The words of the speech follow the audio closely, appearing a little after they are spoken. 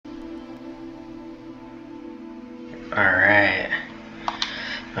Alright,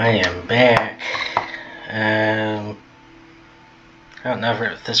 I am back. I don't know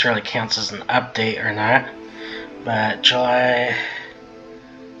if this really counts as an update or not, but July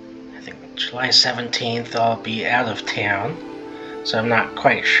 17th I'll be out of town, so I'm not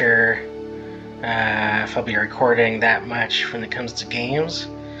quite sure if I'll be recording that much when it comes to games.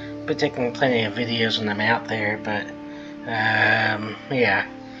 I'll be taking plenty of videos when I'm out there, but yeah.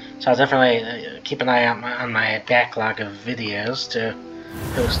 So I'll definitely keep an eye out on my backlog of videos to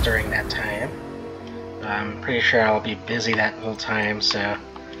post during that time. I'm pretty sure I'll be busy that whole time, so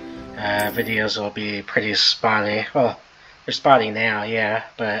videos will be pretty spotty. Well, they're spotty now, yeah,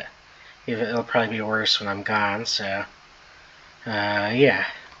 but it'll probably be worse when I'm gone, so yeah.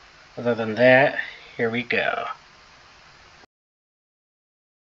 Other than that, here we go.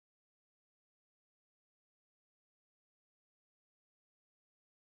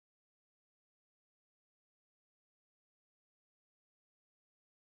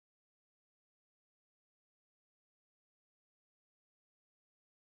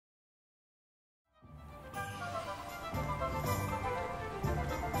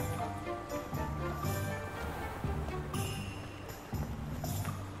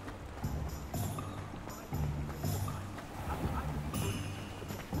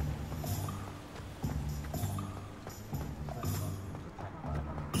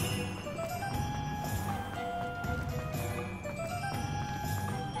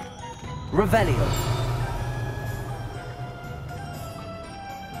 Revelio.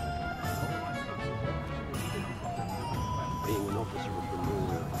 Being an officer of the law.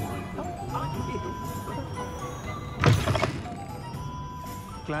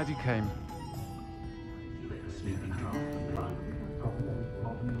 Glad you came.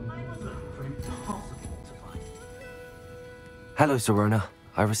 Hello, Serona.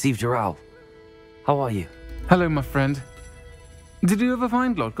 I received your owl. How are you? Hello, my friend. Did you ever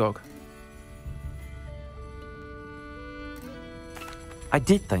find Lodgok? I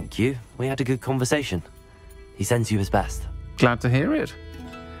did, thank you. We had a good conversation. He sends you his best. Glad to hear it.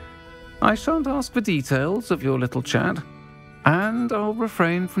 I shan't ask for details of your little chat, and I'll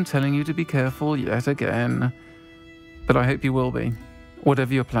refrain from telling you to be careful yet again. But I hope you will be,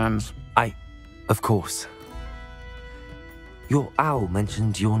 whatever your plans. Of course. Your owl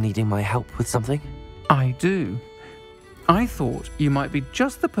mentioned you're needing my help with something? I do. I thought you might be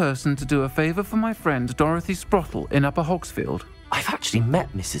just the person to do a favour for my friend Dorothy Sprottle in Upper Hogsfield. I've actually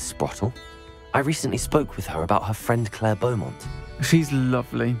met Mrs. Sprottle. I recently spoke with her about her friend Claire Beaumont. She's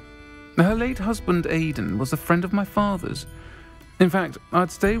lovely. Her late husband Aidan was a friend of my father's. In fact,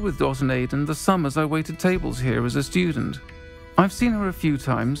 I'd stay with Dot and Aidan the summers I waited tables here as a student. I've seen her a few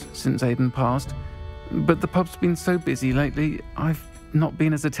times since Aidan passed, but the pub's been so busy lately, I've not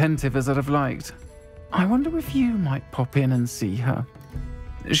been as attentive as I'd have liked. I wonder if you might pop in and see her.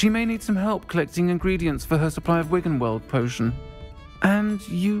 She may need some help collecting ingredients for her supply of Wiggenweld potion. And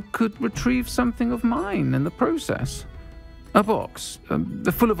you could retrieve something of mine in the process. A box,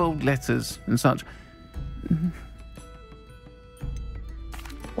 full of old letters and such.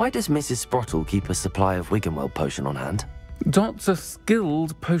 Why does Mrs. Sprottle keep a supply of Wiggenweld potion on hand? Dot's a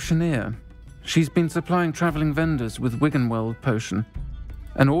skilled potioneer. She's been supplying travelling vendors with Wiggenweld potion.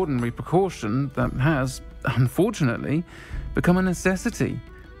 An ordinary precaution that has, unfortunately, become a necessity,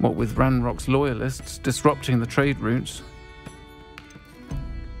 what with Ranrock's loyalists disrupting the trade routes.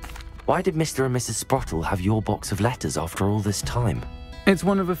 Why did Mr. and Mrs. Sprottle have your box of letters after all this time? It's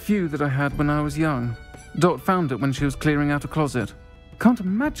one of a few that I had when I was young. Dot found it when she was clearing out a closet. Can't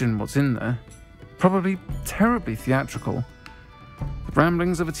imagine what's in there. Probably terribly theatrical. The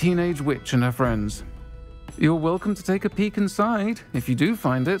ramblings of a teenage witch and her friends. You're welcome to take a peek inside, if you do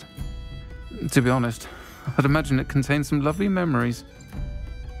find it. To be honest, I'd imagine it contains some lovely memories.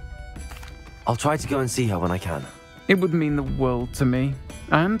 I'll try to go and see her when I can. It would mean the world to me,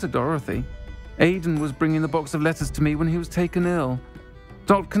 and to Dorothy. Aidan was bringing the box of letters to me when he was taken ill.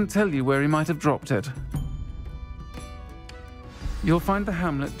 Dot can tell you where he might have dropped it. You'll find the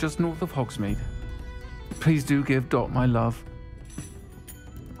hamlet just north of Hogsmeade. Please do give Dot my love.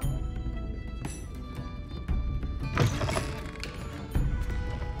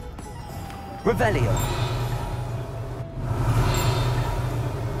 Revelio.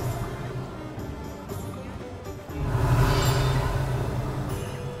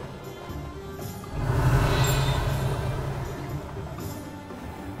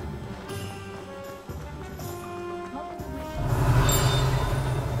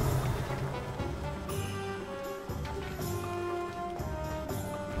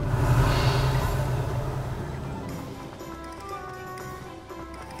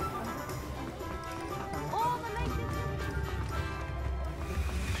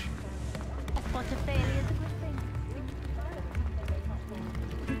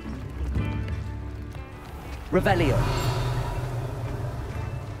 Revelio.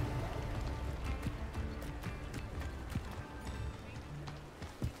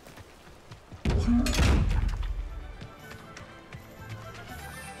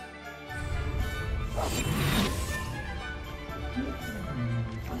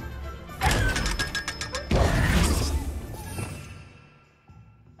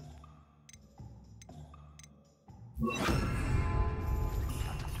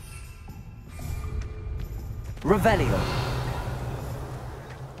 Revelio.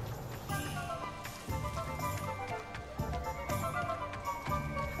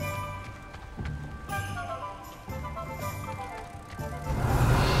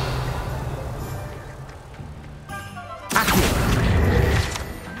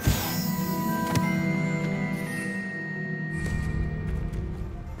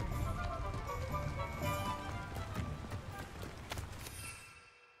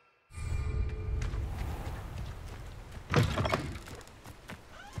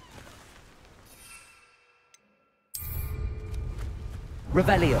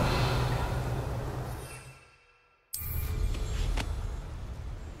 Revelio.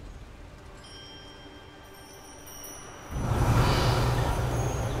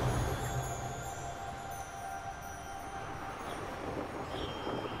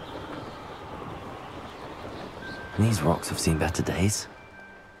 These rocks have seen better days.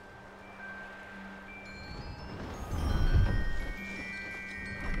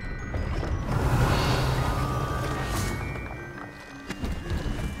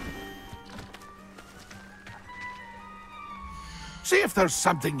 See if there's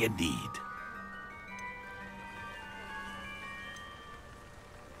something you need.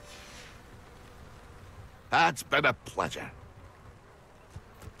 It's been a pleasure.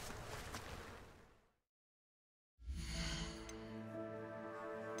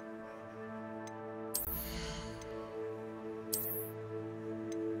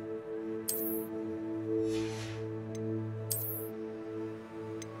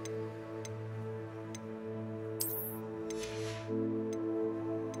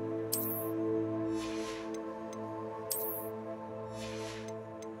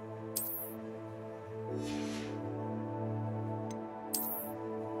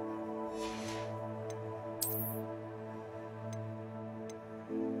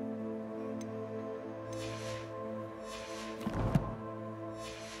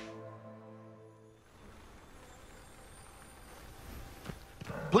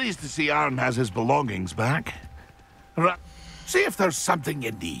 Pleased to see Arn has his belongings back. See if there's something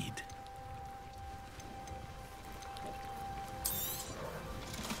you need.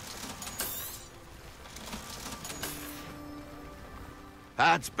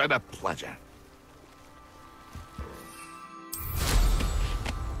 It's been a pleasure.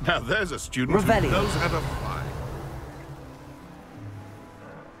 Now there's a student Revelio. who knows how to fly.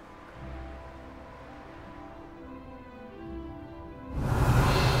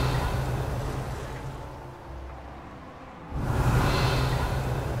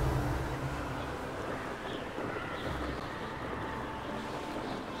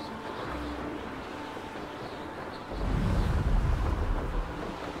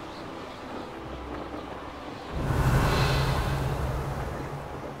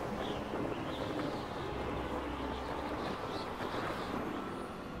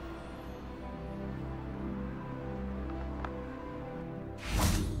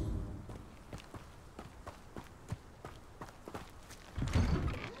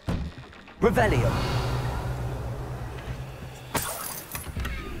 Revelio.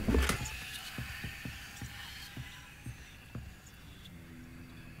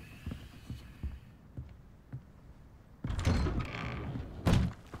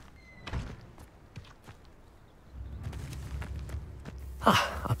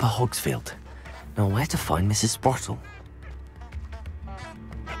 Upper Hogsfield. Now where to find Mrs. Sprottle?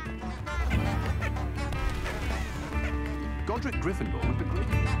 Godric Gryffindor would be great.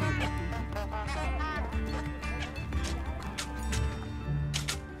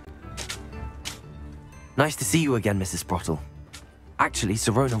 Nice to see you again, Mrs. Sprottle. Actually,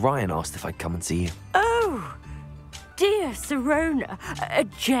 Sirona Ryan asked if I'd come and see you. Oh, dear Sirona, a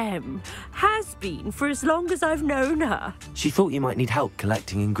gem. Has been for as long as I've known her. She thought you might need help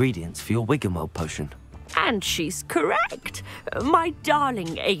collecting ingredients for your Wiggenweld potion. And she's correct. My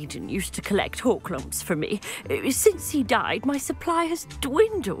darling Aidan used to collect Hawklumps for me. Since he died, my supply has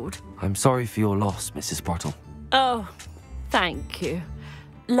dwindled. I'm sorry for your loss, Mrs. Sprottle. Oh, thank you.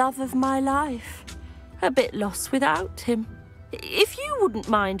 Love of my life. A bit lost without him. If you wouldn't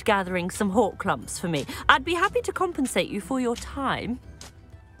mind gathering some Hawklumps for me, I'd be happy to compensate you for your time.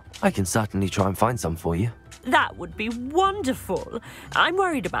 I can certainly try and find some for you. That would be wonderful. I'm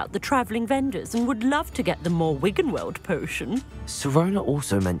worried about the travelling vendors and would love to get them more Wiggenweld potion. Sirona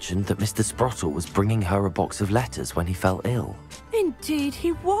also mentioned that Mr. Sprottle was bringing her a box of letters when he fell ill. Indeed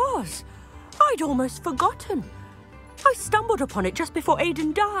he was. I'd almost forgotten. I stumbled upon it just before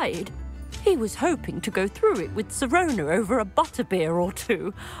Aidan died. He was hoping to go through it with Sirona over a butterbeer or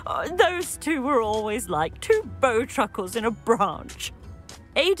two. Those two were always like two bowtruckles in a branch.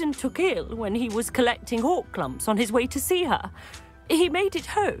 Aidan took ill when he was collecting hawk clumps on his way to see her. He made it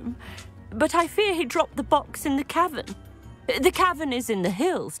home, but I fear he dropped the box in the cavern. The cavern is in the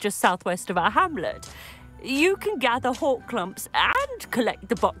hills just southwest of our hamlet. You can gather hawk clumps and collect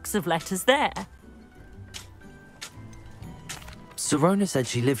the box of letters there. Sirona said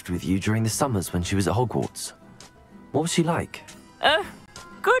she lived with you during the summers when she was at Hogwarts. What was she like?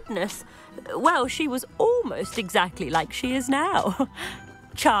 Goodness. Well, she was almost exactly like she is now.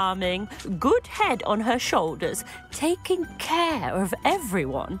 Charming, good head on her shoulders, taking care of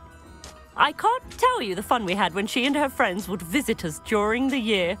everyone. I can't tell you the fun we had when she and her friends would visit us during the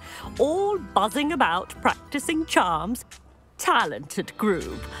year, all buzzing about, practicing charms. Talented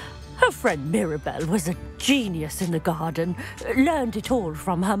group. Her friend Mirabelle was a genius in the garden. Learned it all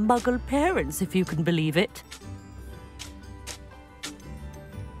from her muggle parents, if you can believe it.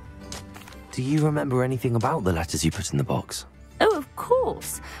 Do you remember anything about the letters you put in the box? Oh, of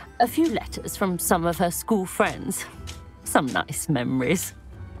course. A few letters from some of her school friends. Some nice memories.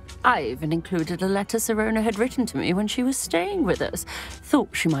 I even included a letter Sirona had written to me when she was staying with us.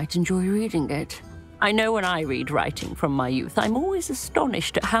 Thought she might enjoy reading it. I know when I read writing from my youth, I'm always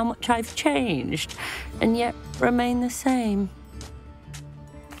astonished at how much I've changed, and yet remain the same.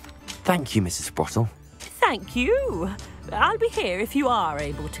 Thank you, Mrs. Sprottle. Thank you. I'll be here if you are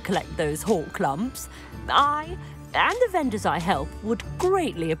able to collect those hawk lumps. I, and the vendors I help, would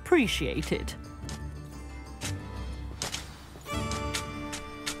greatly appreciate it.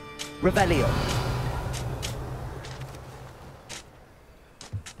 Revelio.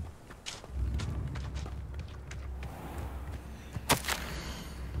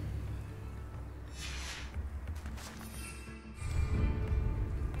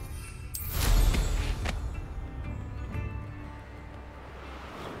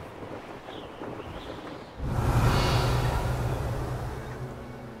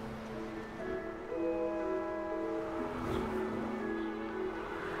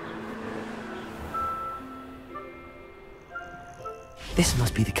 This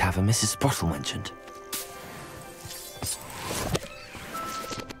must be the cavern Mrs. Sprottle mentioned.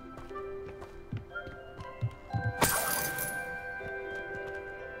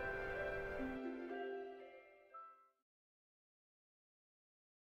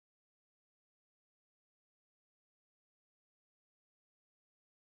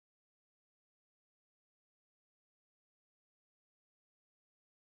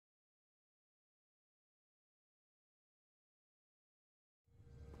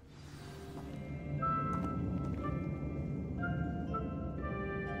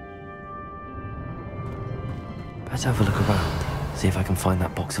 Let's have a look around, see if I can find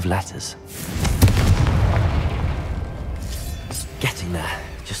that box of letters. Getting there.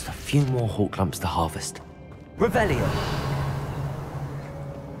 Just a few more hawk lumps to harvest. Revelio.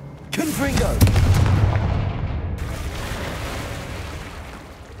 Confringo.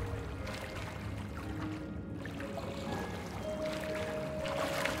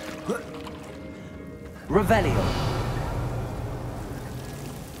 Revelio.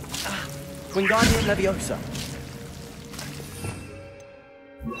 Wingardium Leviosa.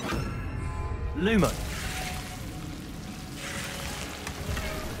 Lumo.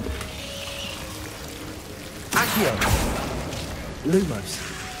 Accio. Lumos.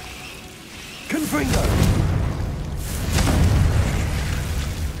 Confringo.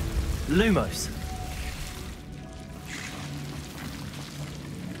 Lumos.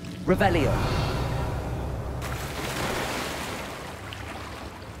 Revelio.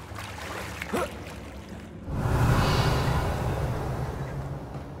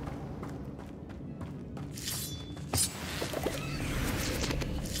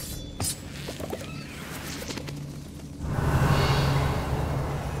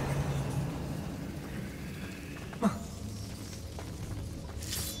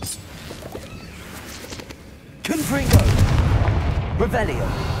 Confringo. Revelio.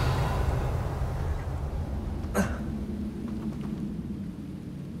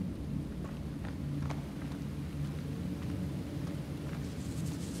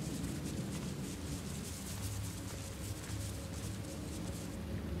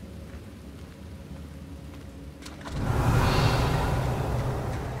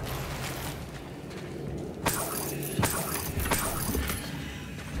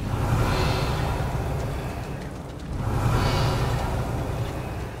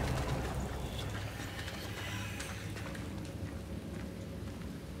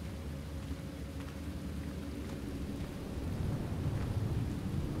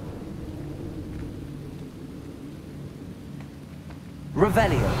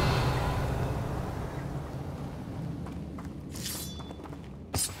 Revelio.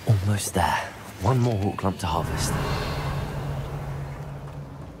 Almost there. One more hawk lump to harvest.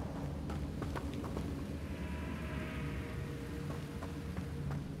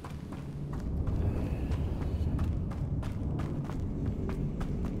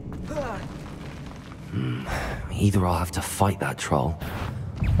 Either I'll have to fight that troll,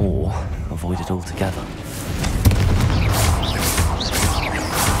 or avoid it altogether.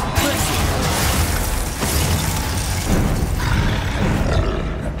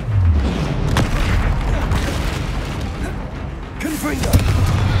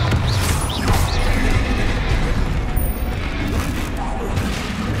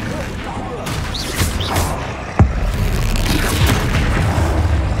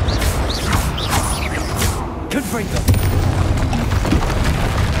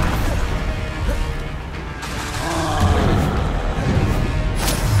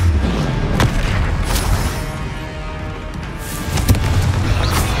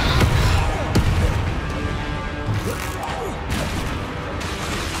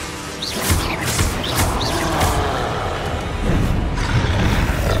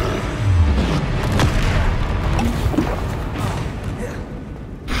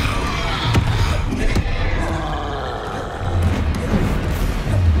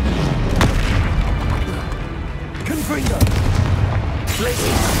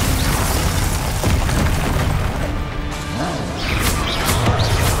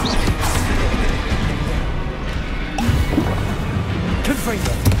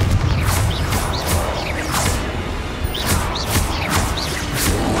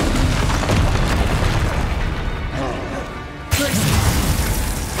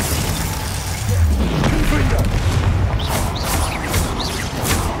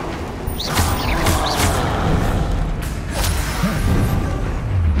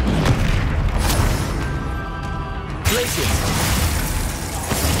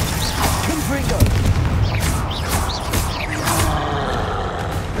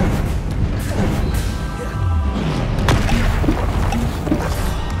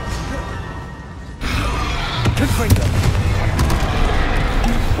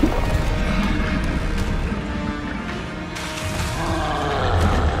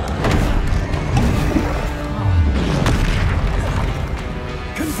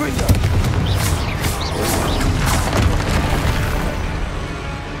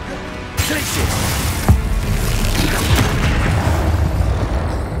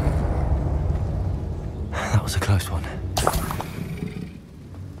 That was a close one.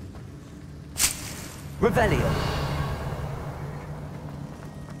 Revelio.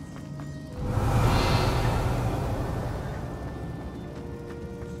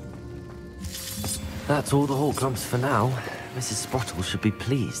 That's all the hawk clumps for now. Mrs. Sprottle should be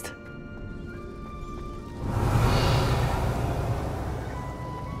pleased.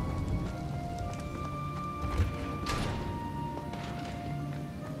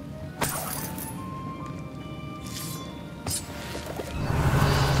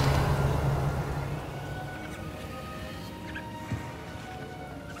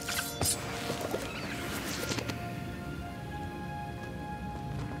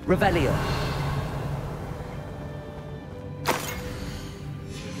 Revelio.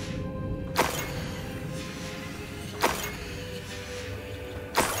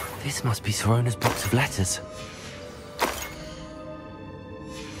 This must be Sorona's box of letters.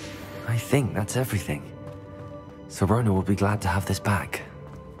 I think that's everything. Sorona will be glad to have this back.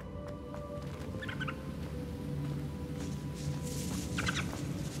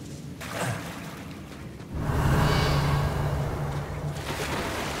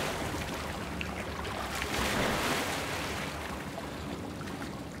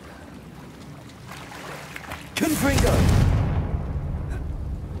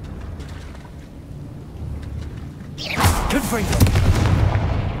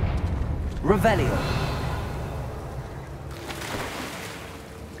 Revelio.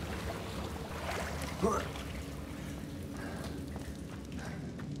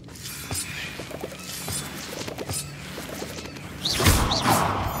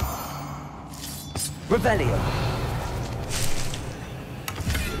 Revelio.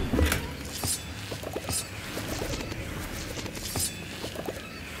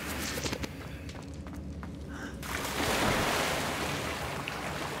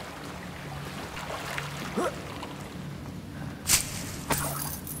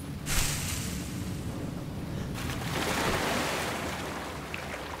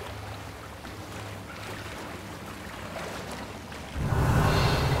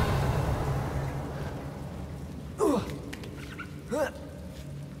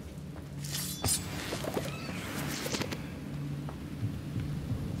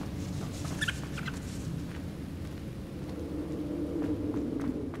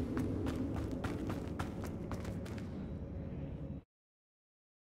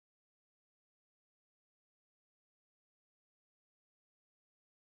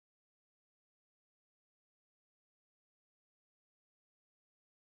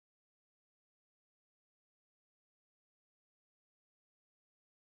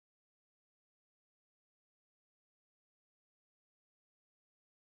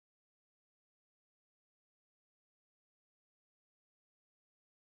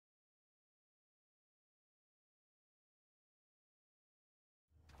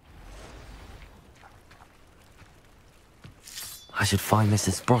 I should find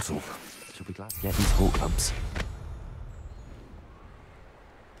Mrs. Sprottle. She'll be glad to get these hawk lumps.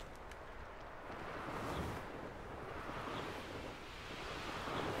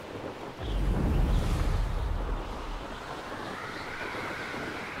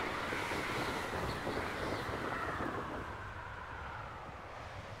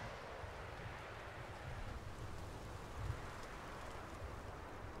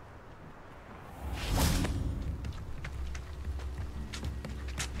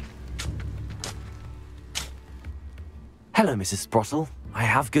 Hello, Mrs. Sprottle. I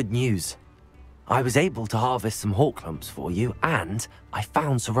have good news. I was able to harvest some hawk lumps for you, and I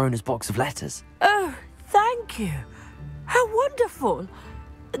found Sirona's box of letters. Oh, thank you. How wonderful.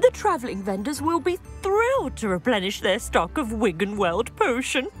 The travelling vendors will be thrilled to replenish their stock of Wiggenweld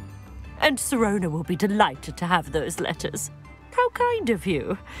potion. And Sirona will be delighted to have those letters. How kind of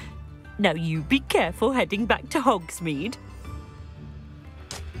you. Now you be careful heading back to Hogsmeade.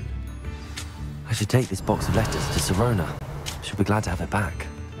 I should take this box of letters to Sirona. She'll be glad to have it back.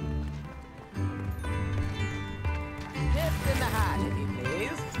 Tips in the hat, if you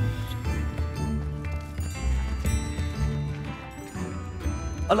please.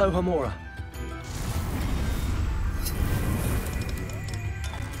 Hello, Hamora.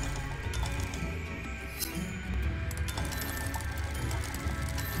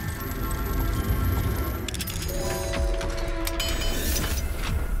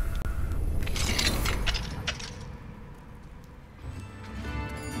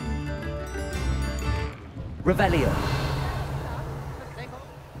 Revelio.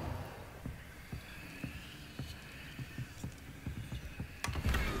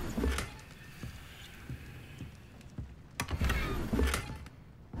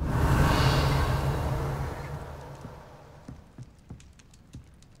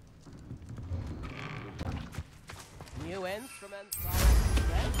 New instruments are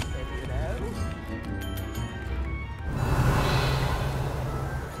expensive, you know.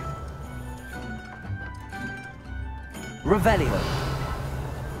 Revelio.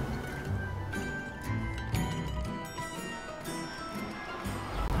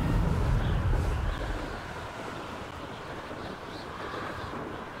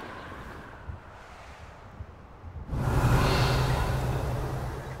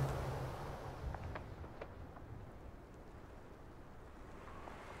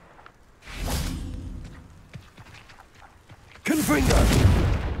 Confringo.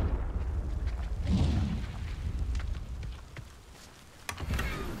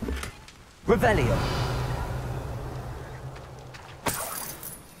 Revelio.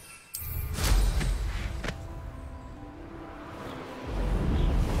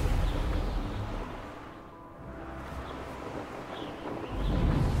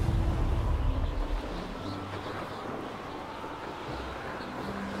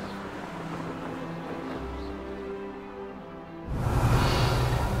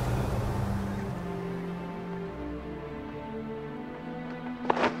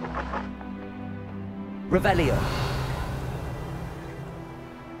 Revelio.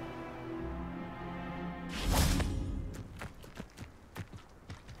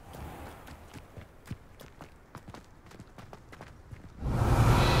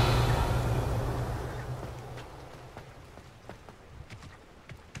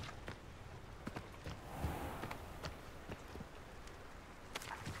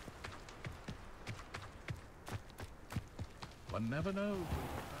 One never knows.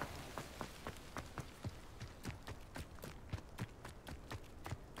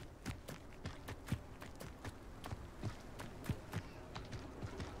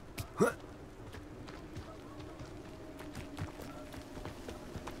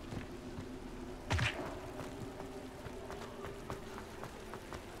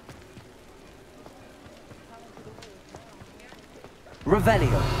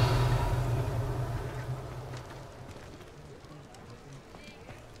 Revelio.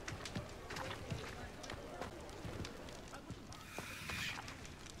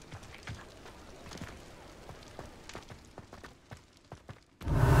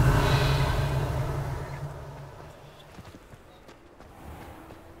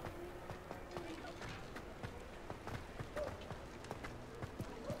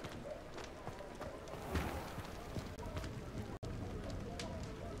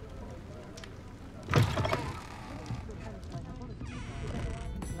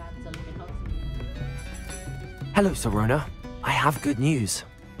 Hello, Sirona. I have good news.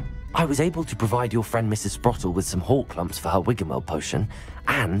 I was able to provide your friend Mrs. Sprottle with some hawk lumps for her Wiggenweld potion,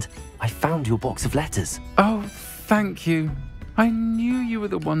 and I found your box of letters. Oh, thank you. I knew you were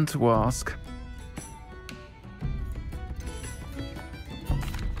the one to ask.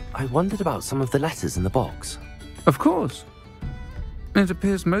 I wondered about some of the letters in the box. Of course. It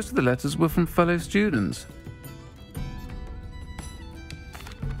appears most of the letters were from fellow students.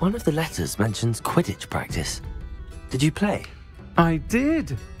 One of the letters mentions Quidditch practice. Did you play? I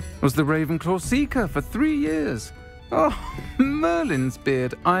did. Was the Ravenclaw Seeker for 3 years. Oh, Merlin's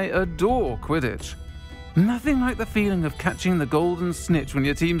beard. I adore Quidditch. Nothing like the feeling of catching the golden snitch when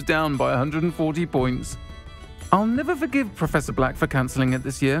your team's down by 140 points. I'll never forgive Professor Black for cancelling it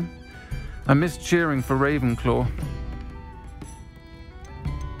this year. I missed cheering for Ravenclaw.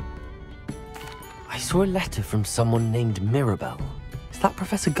 I saw a letter from someone named Mirabelle. Is that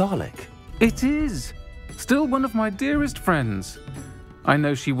Professor Garlick? It is. Still one of my dearest friends. I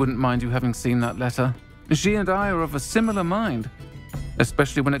know she wouldn't mind you having seen that letter. She and I are of a similar mind,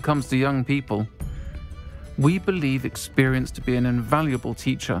 especially when it comes to young people. We believe experience to be an invaluable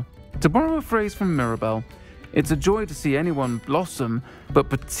teacher. To borrow a phrase from Mirabelle, it's a joy to see anyone blossom, but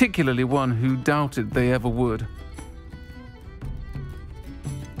particularly one who doubted they ever would.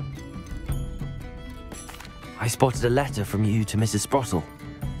 I spotted a letter from you to Mrs. Sprottle.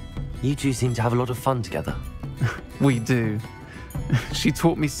 You two seem to have a lot of fun together. We do. She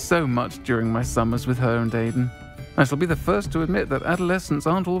taught me so much during my summers with her and Aidan. I shall be the first to admit that adolescents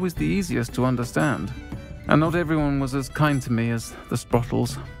aren't always the easiest to understand. And not everyone was as kind to me as the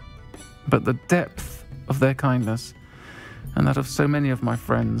Sprottles. But the depth of their kindness, and that of so many of my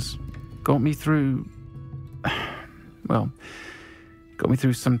friends, got me through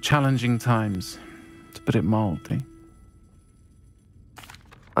some challenging times, to put it mildly.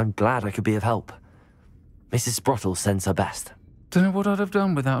 I'm glad I could be of help. Mrs. Sprottle sends her best. Don't know what I'd have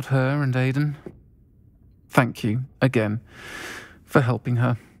done without her and Aidan. Thank you, again, for helping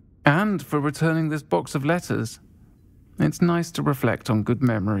her, and for returning this box of letters. It's nice to reflect on good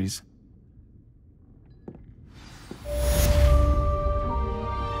memories.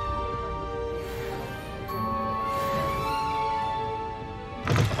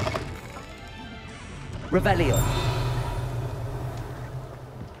 Revelio.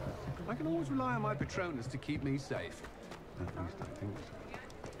 I can always rely on my Patronus to keep me safe. At least I think so.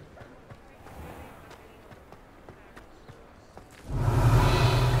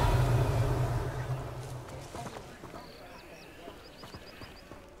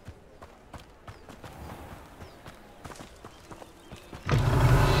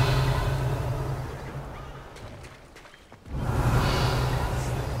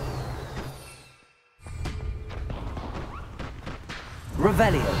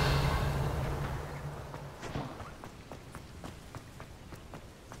 Revelio.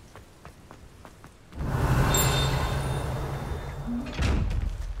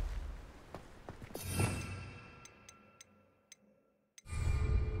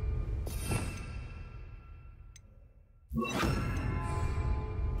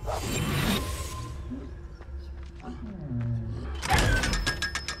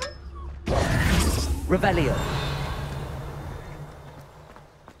 Revelio.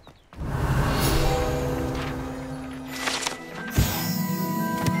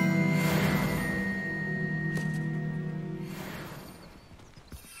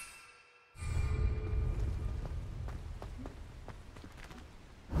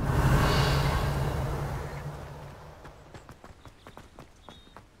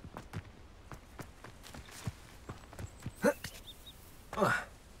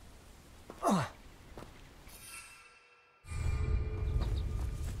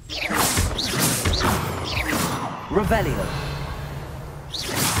 Revelio.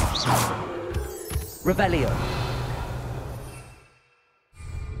 Revelio.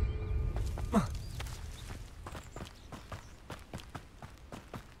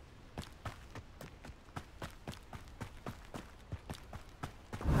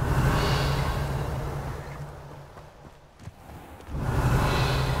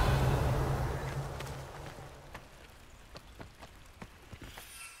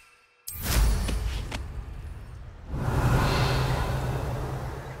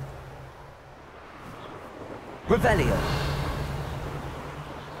 Revelio.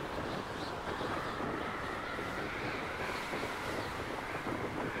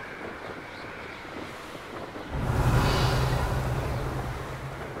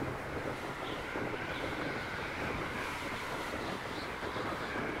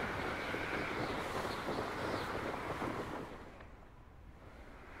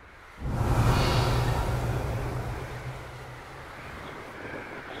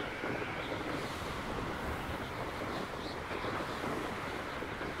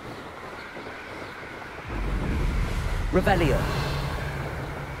 Revelio.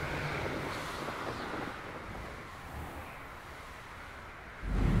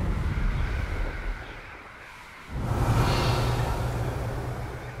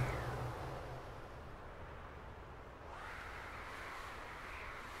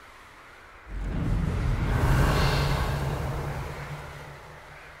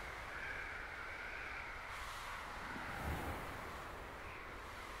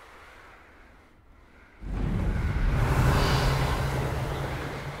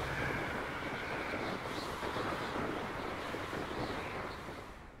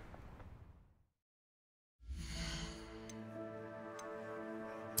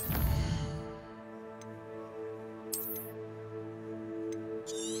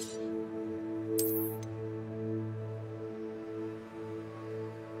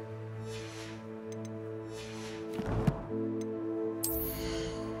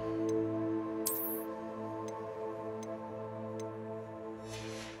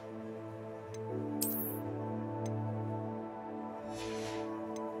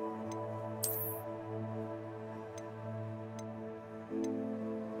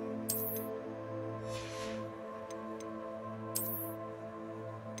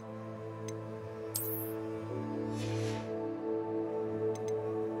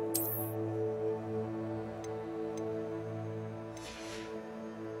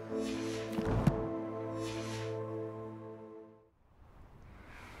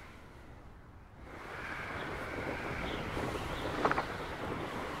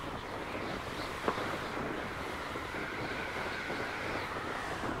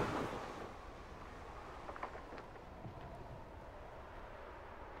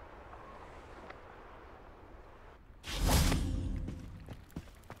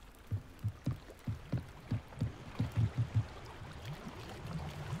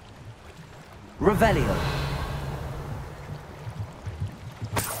 Revelio.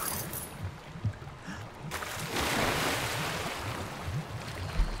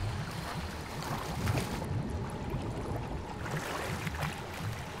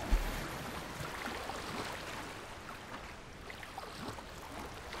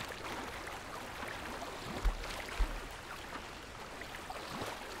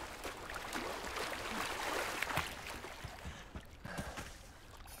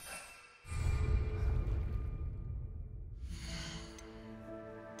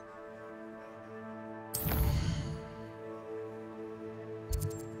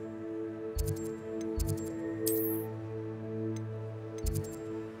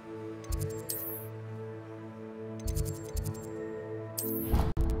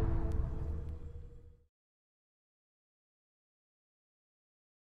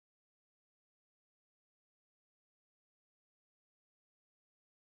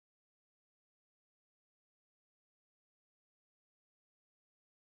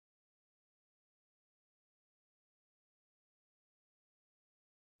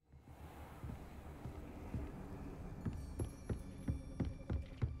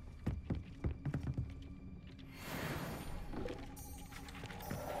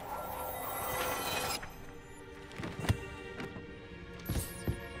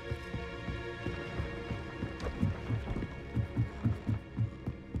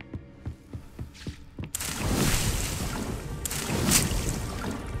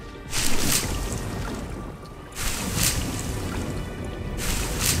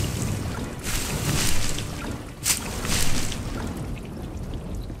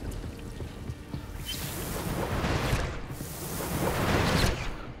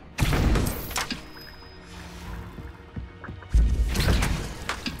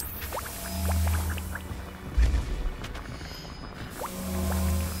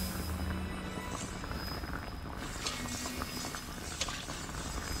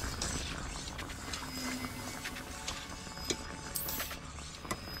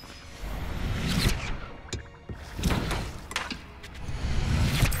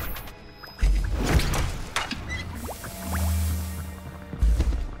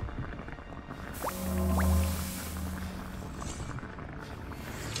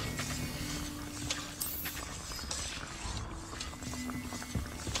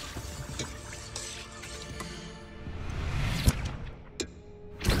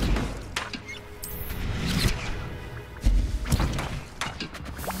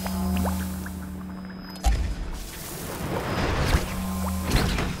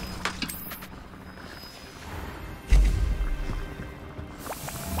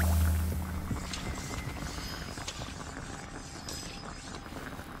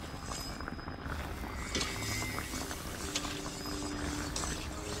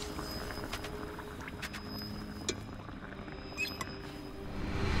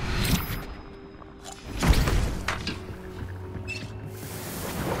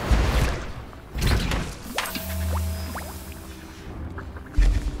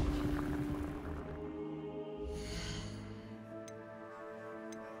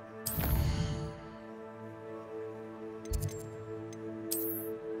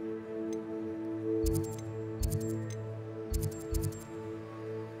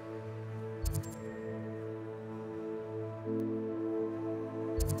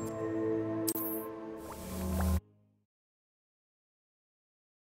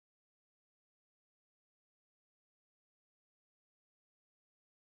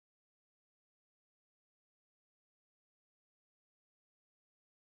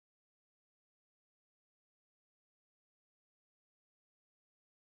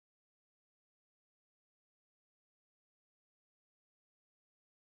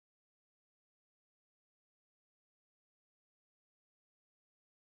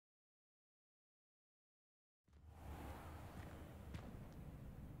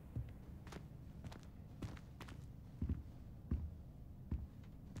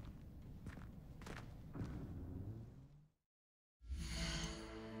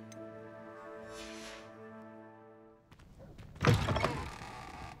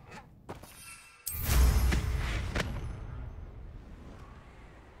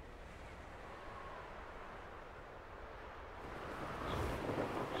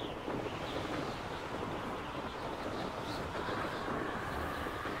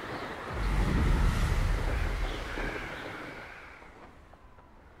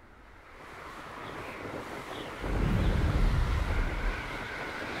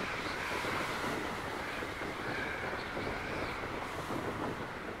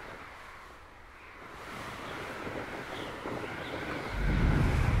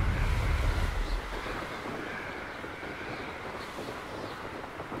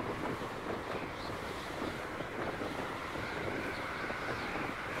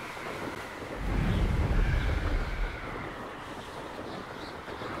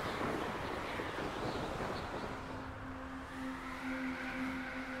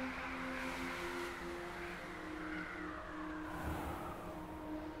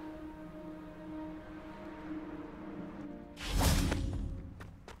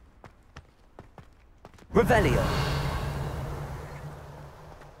 Revelio.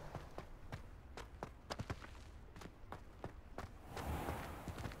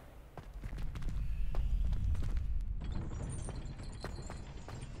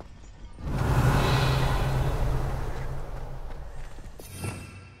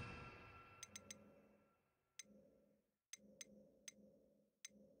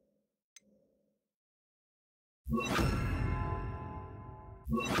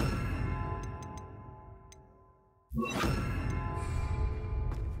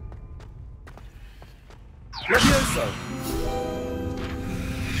 Levioso!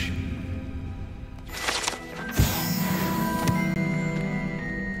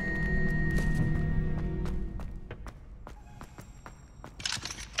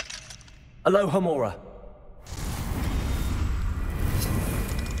 Aloha Mora.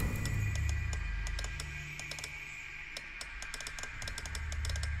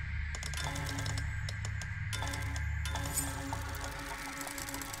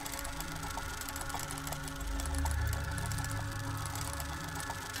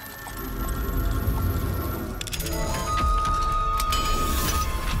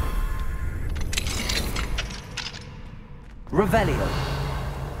 Revelio.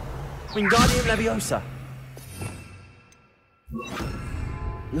 Wingardium Leviosa.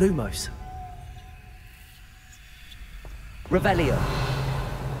 Lumos. Revelio.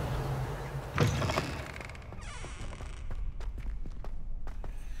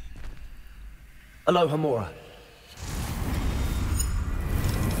 Aloha Mora.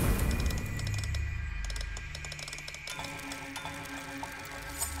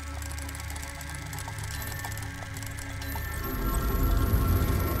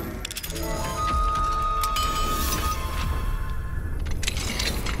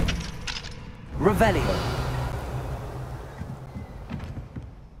 Revelio.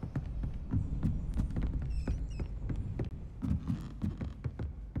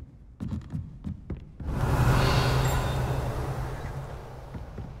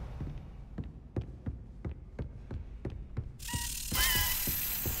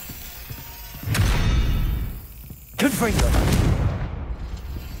 Confringo.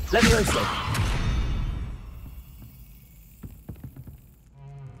 Levioso.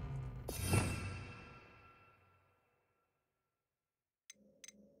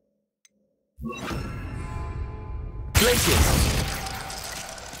 Glacius.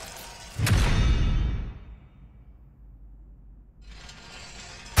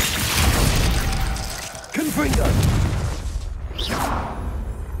 Confringo.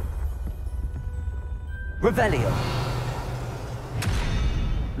 Revelio.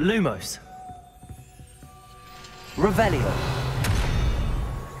 Lumos. Revelio.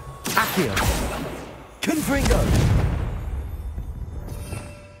 Accio. Confringo.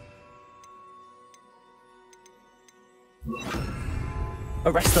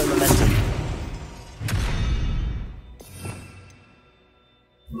 Arresto Momentum.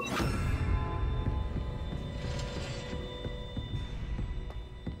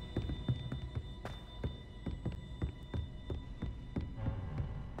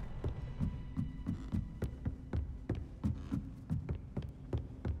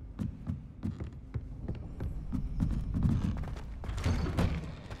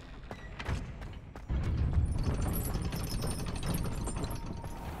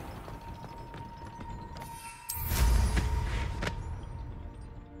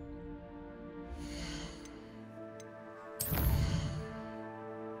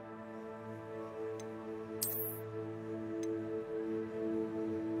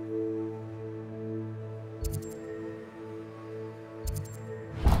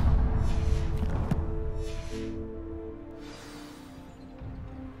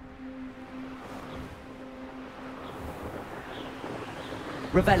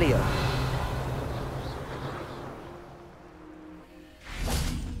 Revelio.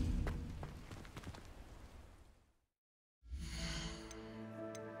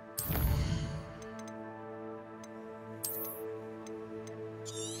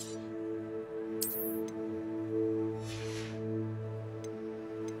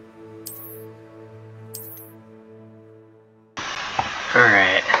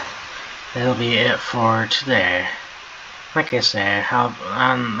 Alright, that'll be it for today. Like I said,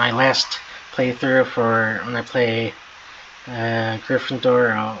 on my last playthrough for when I play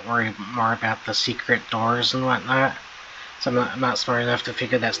Gryffindor, I'll worry more about the secret doors and whatnot. So I'm not smart enough to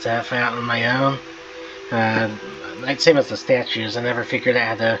figure that stuff out on my own. Like same as the statues, I never figured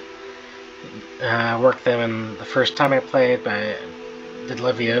out how to work them in the first time I played, but I did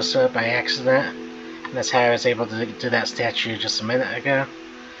Leviosa by accident. And that's how I was able to do that statue just a minute ago.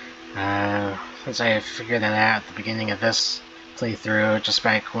 Since I figured that out at the beginning of this playthrough just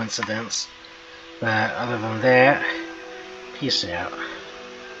by coincidence. But other than that, peace out.